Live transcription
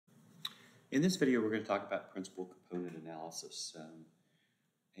In this video, we're going to talk about principal component analysis.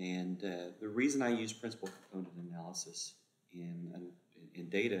 The reason I use principal component analysis in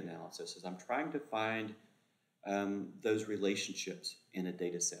data analysis is I'm trying to find those relationships in a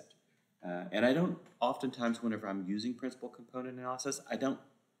data set. And I don't, oftentimes whenever I'm using principal component analysis, I don't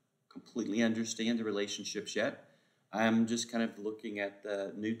completely understand the relationships yet. I'm just kind of looking at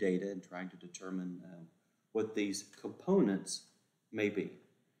the new data and trying to determine what these components may be.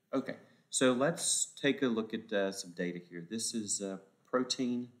 Okay, so let's take a look at some data here. This is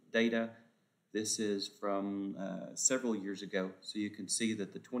protein data. This is from several years ago. So you can see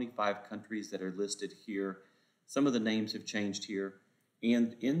that the 25 countries that are listed here, some of the names have changed here.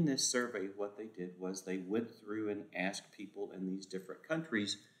 And in this survey, what they did was they went through and asked people in these different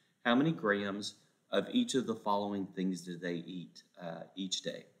countries how many grams of each of the following things do they eat each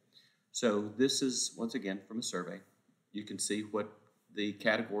day. So this is, once again, from a survey. You can see what the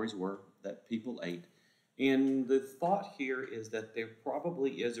categories were that people ate. And the thought here is that there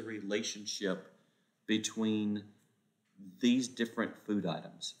probably is a relationship between these different food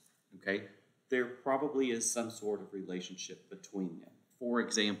items, okay? There probably is some sort of relationship between them. For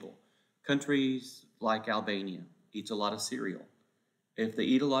example, countries like Albania eats a lot of cereal. If they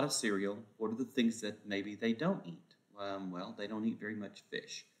eat a lot of cereal, what are the things that maybe they don't eat? Well, they don't eat very much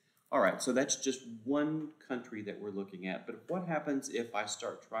fish. All right, so that's just one country that we're looking at. But what happens if I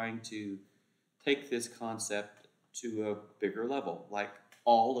start trying to take this concept to a bigger level, like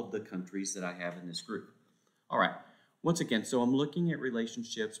all of the countries that I have in this group? All right, once again, so I'm looking at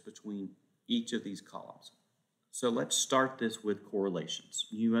relationships between each of these columns. So let's start this with correlations.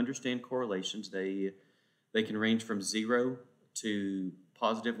 You understand correlations. They can range from 0 to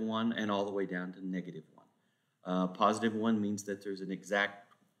 +1 and all the way down to -1. +1 means that there's an exact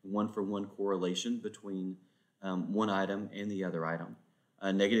one-for-one correlation between one item and the other item.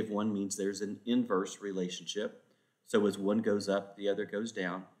 -1 means there's an inverse relationship. So as one goes up, the other goes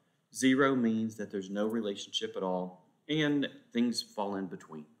down. 0 means that there's no relationship at all, and things fall in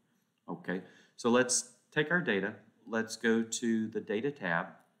between. Okay, so let's take our data. Let's go to the Data tab.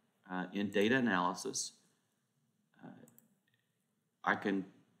 In Data Analysis, I can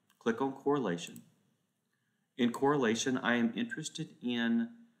click on Correlation. In Correlation, I am interested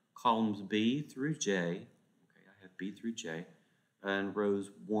in columns B through J. Okay, I have B through J, and rows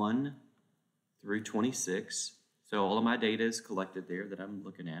 1 through 26. So all of my data is collected there that I'm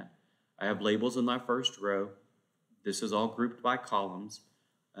looking at. I have labels in my first row. This is all grouped by columns.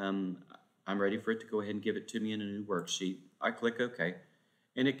 I'm ready for it to go ahead and give it to me in a new worksheet. I click OK,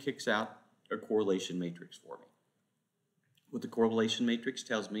 and it kicks out a correlation matrix for me. What the correlation matrix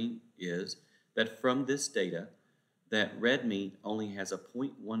tells me is that from this data, that red meat only has a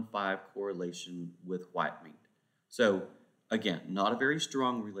 0.15 correlation with white meat. So again, not a very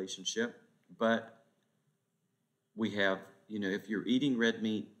strong relationship, but we have, if you're eating red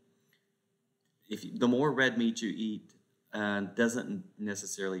meat, the more red meat you eat doesn't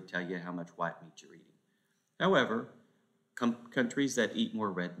necessarily tell you how much white meat you're eating. However, countries that eat more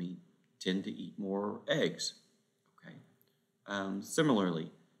red meat tend to eat more eggs.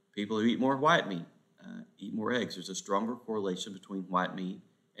 Similarly, people who eat more white meat eat more eggs. There's a stronger correlation between white meat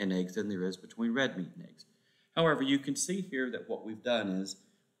and eggs than there is between red meat and eggs. However, you can see here that what we've done is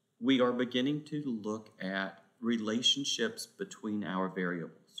we are beginning to look at relationships between our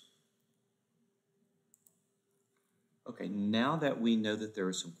variables. Okay, now that we know that there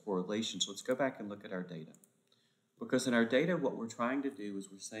are some correlations, let's go back and look at our data. Because in our data, what we're trying to do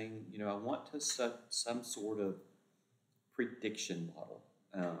is we're saying, I want to set some sort of prediction model,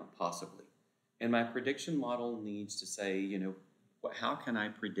 possibly. And my prediction model needs to say, how can I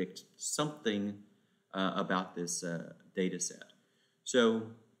predict something about this data set?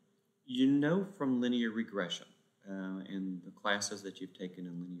 So, from linear regression in the classes that you've taken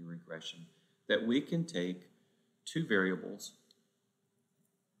in linear regression, that we can take two variables,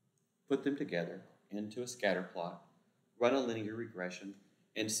 put them together into a scatter plot, run a linear regression,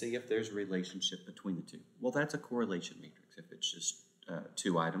 and see if there's a relationship between the two. Well, that's a correlation matrix if it's just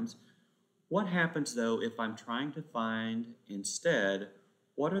two items. What happens, though, if I'm trying to find instead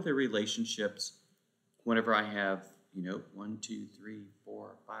what are the relationships whenever I have, 1, 2, 3,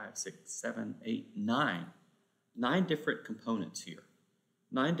 4, 5, 6, 7, 8, 9. 9 different components here.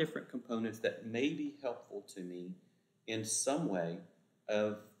 9 different components that may be helpful to me in some way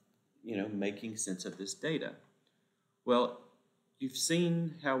of, making sense of this data. Well, you've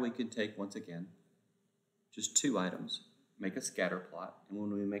seen how we can take, once again, just 2 items, make a scatter plot, and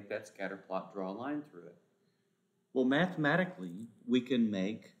when we make that scatter plot, draw a line through it. Well, mathematically, we can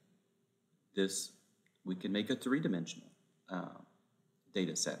make a 3-dimensional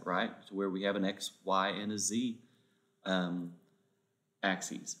data set, right? So where we have an X, Y, and a Z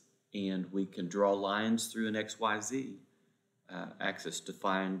axes, and we can draw lines through an X, Y, Z axis to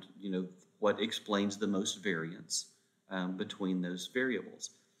find, what explains the most variance between those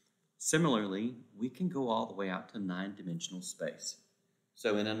variables. Similarly, we can go all the way out to 9-dimensional space.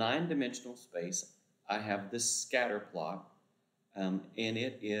 So in a 9-dimensional space, I have this scatter plot, and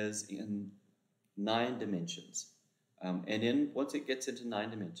it is in 9 dimensions. Once it gets into 9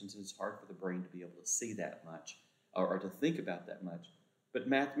 dimensions, it's hard for the brain to be able to see that much or to think about that much. But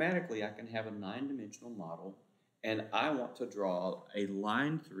mathematically, I can have a 9-dimensional model, and I want to draw a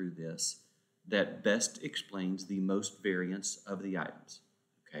line through this that best explains the most variance of the items.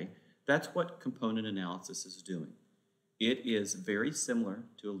 Okay, that's what component analysis is doing. It is very similar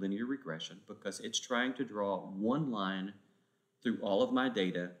to a linear regression because it's trying to draw one line through all of my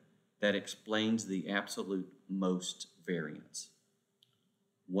data that explains the absolute most variance.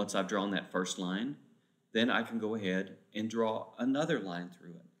 Once I've drawn that first line, then I can go ahead and draw another line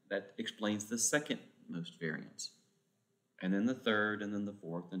through it that explains the second most variance, and then the third, and then the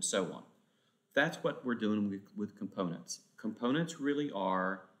fourth, and so on. That's what we're doing with components. Components really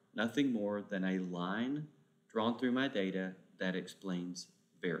are nothing more than a line drawn through my data that explains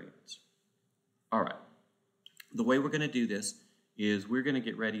variance. All right, the way we're going to do this is we're going to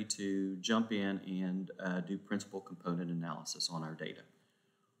get ready to jump in and do principal component analysis on our data.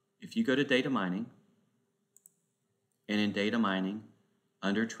 If you go to data mining, and in data mining,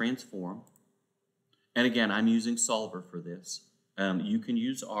 under transform, and again, I'm using Solver for this. You can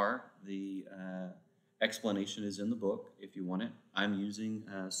use R. The explanation is in the book if you want it. I'm using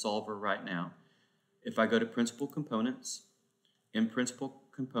Solver right now. If I go to principal components, in principal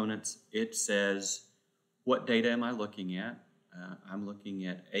components, it says, what data am I looking at? I'm looking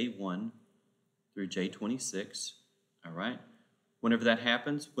at A1 through J26, all right? Whenever that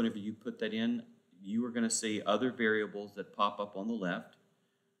happens, whenever you put that in, you are going to see other variables that pop up on the left.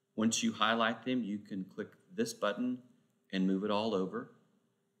 Once you highlight them, you can click this button and move it all over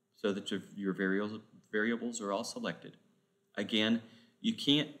so that your variables are all selected. Again, you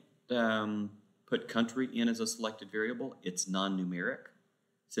can't put country in as a selected variable. It's non-numeric.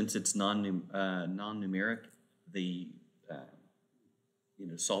 Since it's non-numeric, the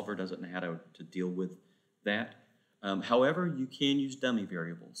Solver doesn't know how to deal with that. However, you can use dummy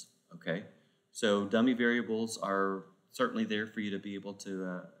variables, okay? So dummy variables are certainly there for you to be able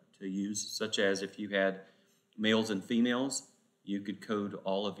to use, such as if you had males and females, you could code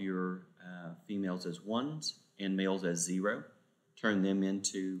all of your females as 1s and males as 0, turn them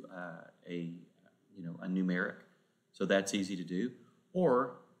into a numeric. So that's easy to do.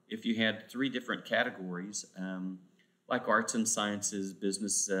 Or if you had 3 different categories, like arts and sciences,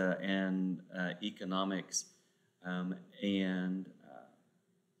 business and economics, and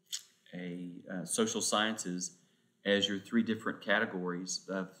social sciences as your 3 different categories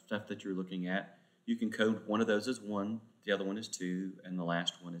of stuff that you're looking at, you can code one of those as 1, the other one is 2, and the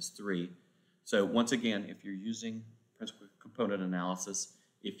last one is 3. So once again, if you're using principal component analysis,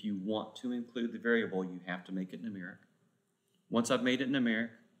 if you want to include the variable, you have to make it numeric. Once I've made it numeric,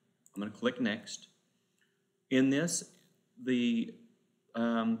 I'm going to click Next. In this, the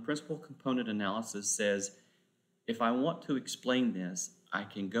principal component analysis says, if I want to explain this, I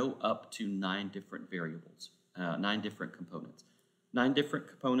can go up to 9 different variables, 9 different components. 9 different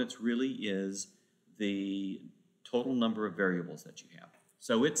components really is the total number of variables that you have.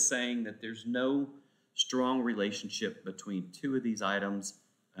 So it's saying that there's no strong relationship between 2 of these items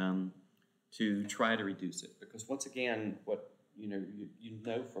to try to reduce it. Because once again, what you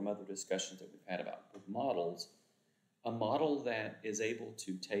know from other discussions that we've had about with models, a model that is able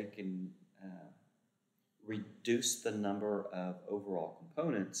to take and reduce the number of overall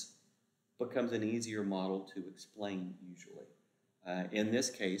components becomes an easier model to explain usually. In this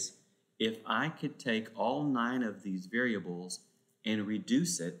case, if I could take all 9 of these variables and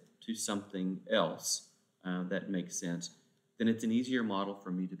reduce it to something else that makes sense, then it's an easier model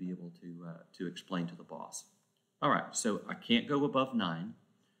for me to be able to explain to the boss. All right, so I can't go above 9.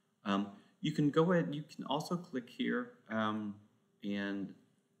 You can go ahead, you can also click here and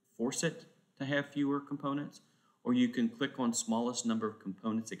force it to have fewer components, or you can click on smallest number of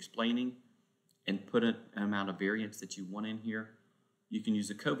components explaining and put an amount of variance that you want in here. You can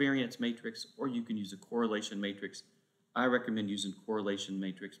use a covariance matrix, or you can use a correlation matrix. I recommend using correlation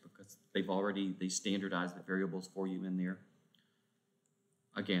matrix because they standardized the variables for you in there.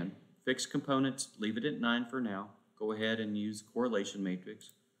 Again, fixed components, leave it at 9 for now. Go ahead and use correlation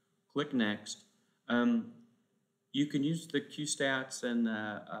matrix. Click Next. You can use the QStats and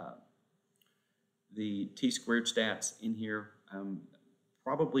the T-squared stats in here.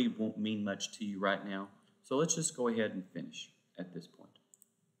 probably won't mean much to you right now. So let's just go ahead and finish at this point.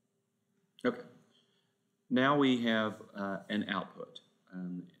 Okay, now we have an output.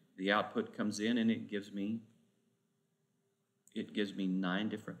 The output comes in and it gives me 9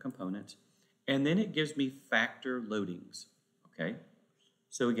 different components, and then it gives me factor loadings. Okay,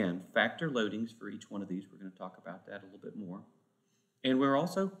 so again, factor loadings for each one of these. We're going to talk about that a little bit more. And we're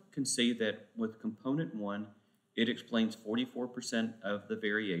also can see that with component 1, it explains 44% of the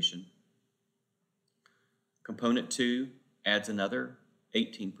variation. Component 2 adds another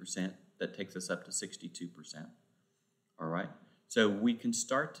 18%. That takes us up to 62%. All right, so we can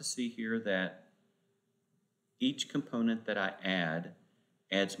start to see here that each component that I add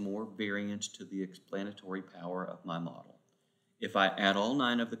adds more variance to the explanatory power of my model. If I add all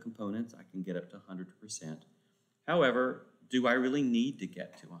 9 of the components, I can get up to 100%. However, do I really need to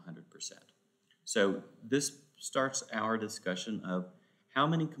get to 100%? So this starts our discussion of how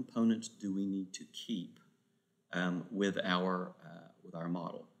many components do we need to keep with our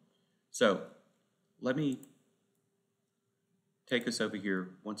model. So let me take us over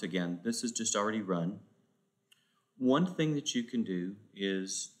here once again. This is just already run. One thing that you can do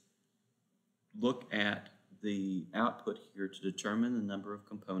is look at the output here to determine the number of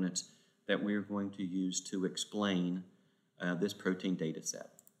components that we're going to use to explain this protein data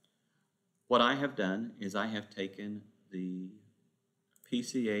set. What I have done is I have taken the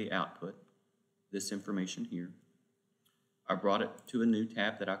PCA output, this information here. I brought it to a new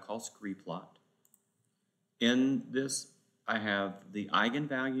tab that I call screeplot. In this, I have the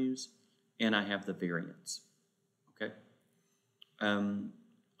eigenvalues and I have the variance. Okay.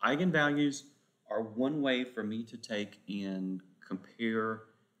 Eigenvalues are one way for me to take and compare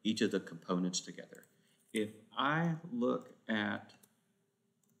each of the components together. If I look at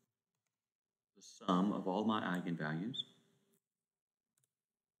the sum of all my eigenvalues,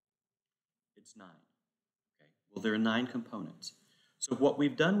 it's 9. Okay. Well, there are 9 components. So what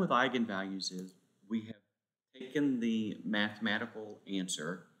we've done with eigenvalues is we have taken the mathematical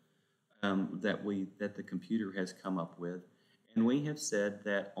answer that the computer has come up with, and we have said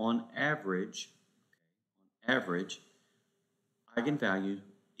that on average, eigenvalue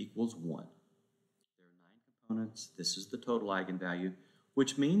equals 1. There are 9 components. This is the total eigenvalue,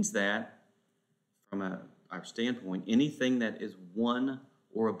 which means that from our standpoint, anything that is 1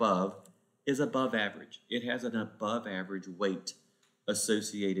 or above is above average. It has an above average weight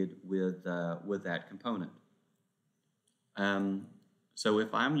associated with that component. So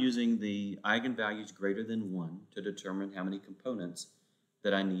if I'm using the eigenvalues greater than 1 to determine how many components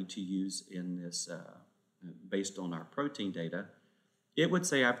that I need to use in this based on our protein data, it would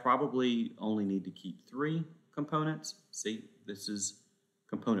say I probably only need to keep 3 components. See, this is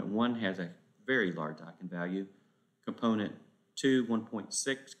component 1 has a very large eigenvalue. Component 2,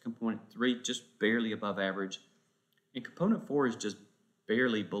 1.6. Component 3, just barely above average. And component 4 is just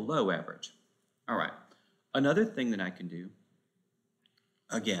barely below average. All right. Another thing that I can do,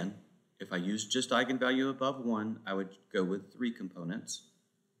 again, if I use just eigenvalue above 1, I would go with 3 components.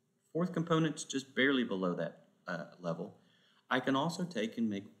 4th component's just barely below that level. I can also take and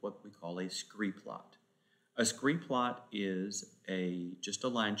make what we call a screeplot. A screeplot is just a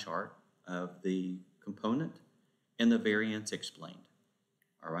line chart of the component and the variance explained.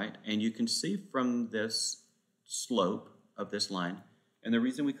 All right, and you can see from this slope of this line, and the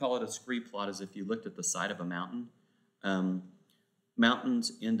reason we call it a screeplot is if you looked at the side of a mountain,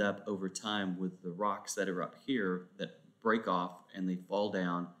 mountains end up over time with the rocks that are up here that break off and they fall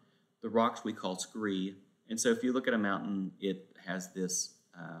down. The rocks we call scree, and so if you look at a mountain, it has this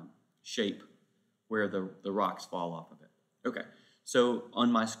shape where the rocks fall off of it. Okay, so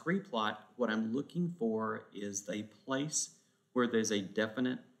on my screeplot, what I'm looking for is a place where there's a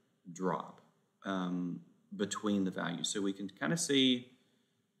definite drop between the values. So we can kind of see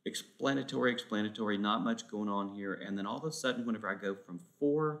explanatory, not much going on here, and then all of a sudden whenever I go from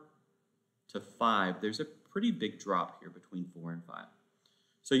 4 to 5, there's a pretty big drop here between 4 and 5.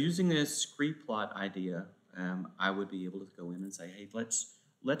 So using this screeplot idea, I would be able to go in and say, hey,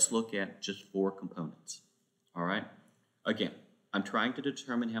 let's look at just 4 components. All right. Again, I'm trying to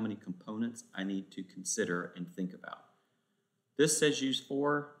determine how many components I need to consider and think about. This says use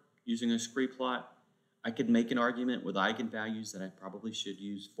 4 using a screeplot. I could make an argument with eigenvalues that I probably should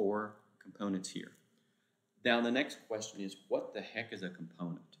use 4 components here. Now the next question is, what the heck is a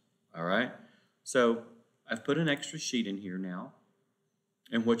component? All right. So I've put an extra sheet in here now.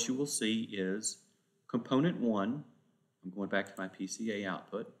 And what you will see is component 1, I'm going back to my PCA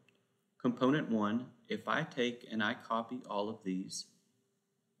output. Component 1, if I take and I copy all of these,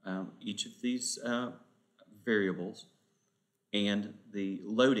 each of these variables, and the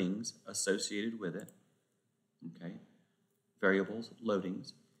loadings associated with it, okay, variables,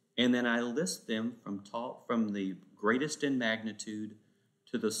 loadings, and then I list them from the greatest in magnitude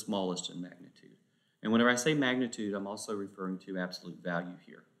to the smallest in magnitude. And whenever I say magnitude, I'm also referring to absolute value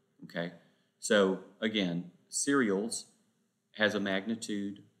here, okay? So again, cereals has a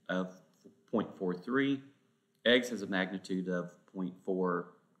magnitude of 0.43, eggs has a magnitude of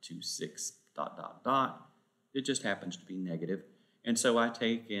 0.426, dot, dot, dot. It just happens to be negative. And so I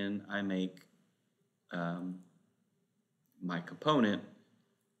make my component,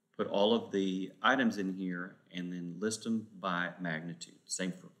 put all of the items in here, and then list them by magnitude.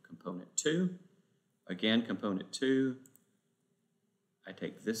 Same for component 2. Again, component 2, I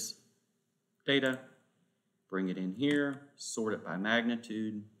take this data, bring it in here, sort it by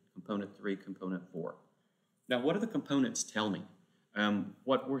magnitude, component 3, component 4. Now, what do the components tell me?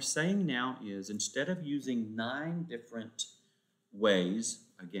 What we're saying now is instead of using 9 different ways,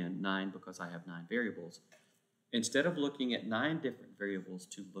 again, 9 because I have 9 variables, instead of looking at 9 different variables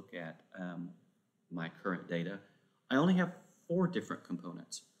to look at my current data, I only have 4 different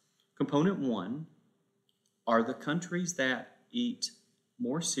components. Component 1 are the countries that eat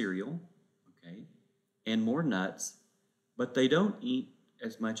more cereal, okay, and more nuts, but they don't eat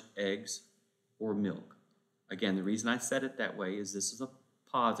as much eggs or milk. Again, the reason I said it that way is this is a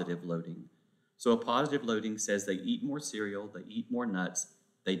positive loading. So a positive loading says they eat more cereal, they eat more nuts,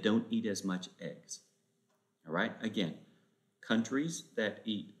 they don't eat as much eggs. All right, again, countries that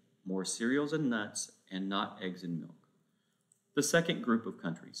eat more cereals and nuts and not eggs and milk. The second group of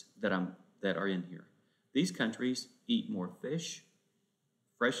countries that are in here, these countries eat more fish,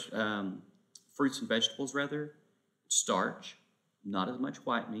 fresh fruits and vegetables rather, starch, not as much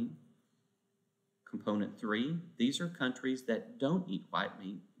white meat. Component 3, these are countries that don't eat white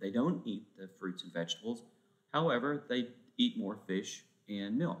meat, they don't eat the fruits and vegetables, however, they eat more fish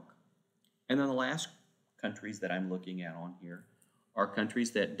and milk. And then the last countries that I'm looking at on here are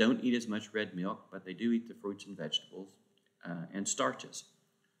countries that don't eat as much red milk, but they do eat the fruits and vegetables and starches.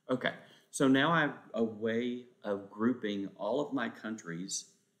 Okay, so now I have a way of grouping all of my countries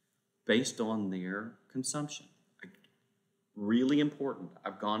based on their consumption. Really important.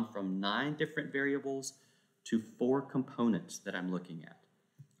 I've gone from 9 different variables to 4 components that I'm looking at.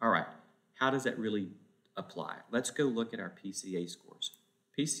 All right, how does that really apply? Let's go look at our PCA scores.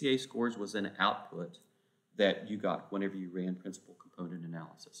 PCA scores was an output that you got whenever you ran principal component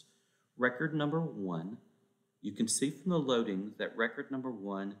analysis. Record number 1, you can see from the loadings that record number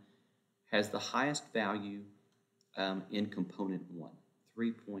 1 has the highest value in component 1,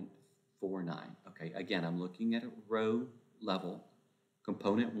 3.49. Okay, again, I'm looking at a row level,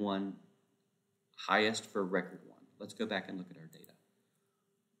 component 1, highest for record 1. Let's go back and look at our data.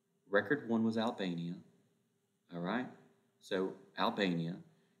 Record 1 was Albania, all right? So Albania,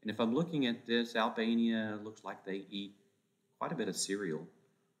 and if I'm looking at this, Albania looks like they eat quite a bit of cereal,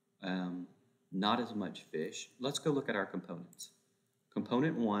 not as much fish. Let's go look at our components.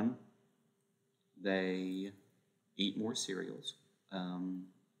 Component 1, they eat more cereals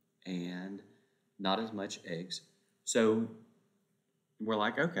and not as much eggs. So we're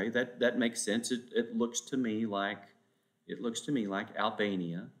like, okay, that makes sense. It looks to me like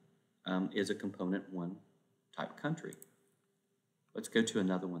Albania is a component 1 type country. Let's go to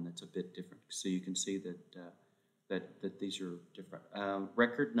another one that's a bit different, so you can see that these are different.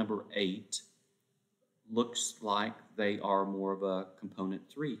 Record number 8 looks like they are more of a component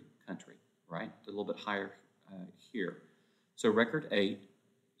 3 country, right? A little bit higher here. So record 8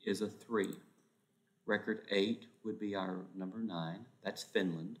 is a 3. Record 8 would be our number 9. That's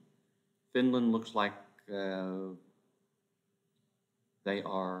Finland. Finland looks like they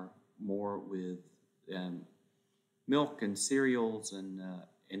are more with milk and cereals and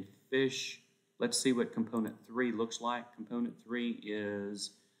fish. Let's see what component 3 looks like. Component 3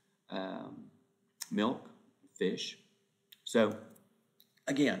 is milk, fish. So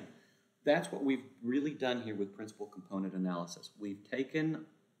again, that's what we've really done here with principal component analysis. We've taken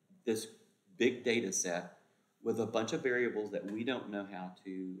this big data set with a bunch of variables that we don't know how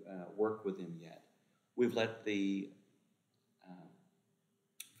to work with them yet. We've let the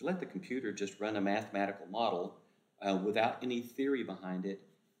computer just run a mathematical model without any theory behind it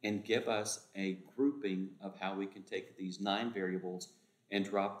and give us a grouping of how we can take these 9 variables and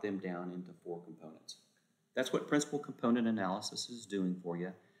drop them down into 4 components. That's what principal component analysis is doing for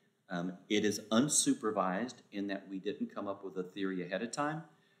you. It is unsupervised in that we didn't come up with a theory ahead of time.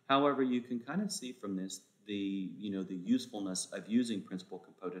 However, you can kind of see from this the usefulness of using principal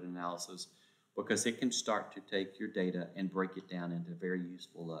component analysis, because it can start to take your data and break it down into very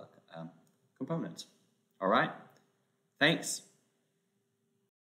useful components. All right? Thanks.